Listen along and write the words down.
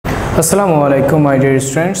Assalamu alaikum, my dear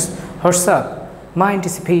students. Hossain, my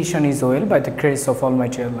anticipation is well by the grace of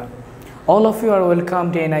Almighty Allah. All of you are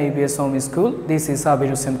welcome to NIEBS Home School. This is Abir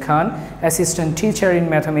Hossain, assistant teacher in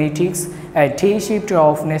mathematics at day shift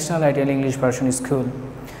of National Ideal English Version School.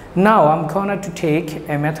 Now I'm gonna to take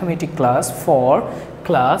a mathematics class for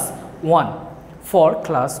class 1.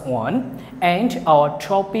 And our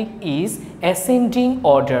topic is ascending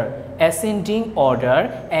order,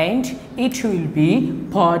 and it will be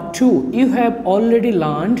part 2. You have already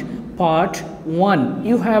learned part 1.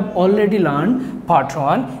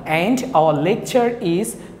 And our lecture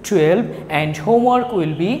is 12 and homework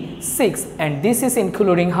will be 6, and this is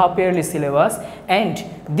including half yearly syllabus, and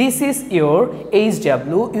this is your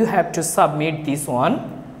HW. You have to submit this one.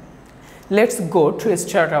 Let's go to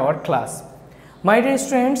start our class. My dear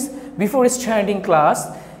students, before starting class,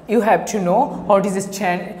 you have to know what is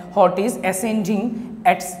ascending.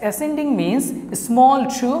 Ascending means small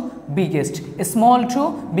to biggest.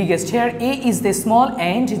 Here A is the small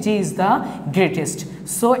and G is the greatest.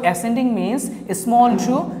 So ascending means small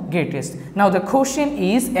to greatest. Now the question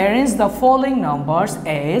is, arrange the following numbers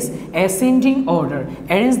as ascending order.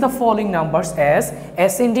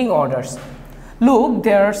 Look,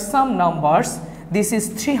 there are some numbers. This is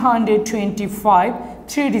 325,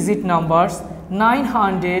 3-digit numbers,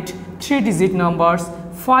 900, 3-digit numbers,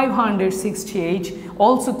 568,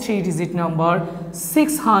 also 3-digit number,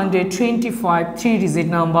 625, 3-digit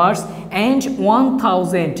numbers, and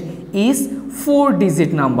 1000 is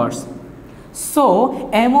 4-digit numbers. So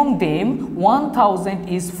among them 1000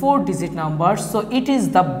 is 4-digit number, so it is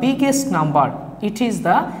the biggest number.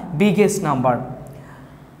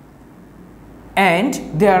 And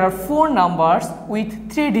there are 4 numbers with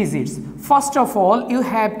 3 digits. First of all, you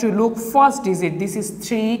have to look first digit. This is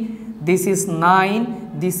 3, this is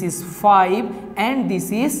 9, this is 5, and this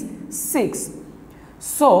is 6.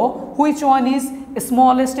 So which one is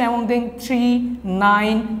smallest among them? 3,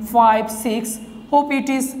 9, 5, 6. Hope it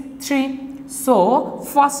is 3. So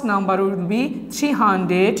first number will be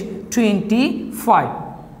 325.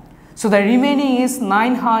 So the remaining is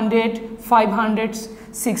 900,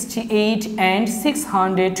 568 and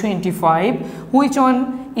 625. Which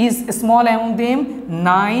one is small among them?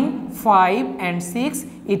 9, 5 and 6.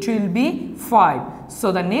 It will be 5.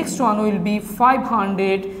 So the next one will be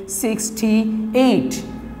 568.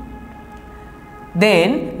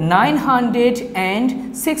 Then 900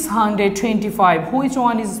 and 625. Which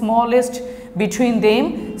one is smallest between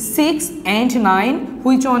them? 6 and 9.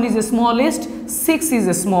 Which one is the smallest? 6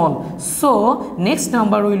 is small. So next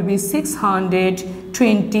number will be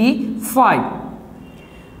 625.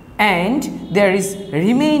 And there is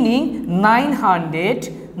remaining 900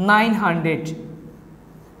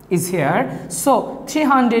 is here. So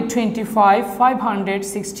 325,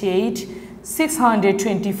 568,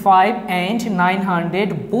 625 and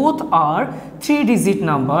 900 both are 3-digit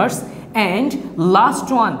numbers, and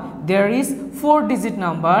last one there is 4-digit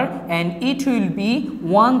number, and it will be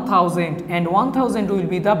 1000, and 1000 will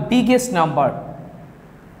be the biggest number.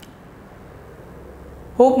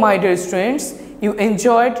 Hope, my dear students, you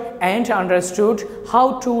enjoyed and understood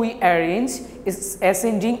how to we arrange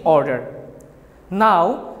ascending order.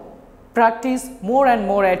 Now practice more and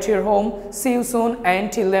more at your home. See you soon,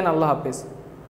 and till then, Allah Hafiz.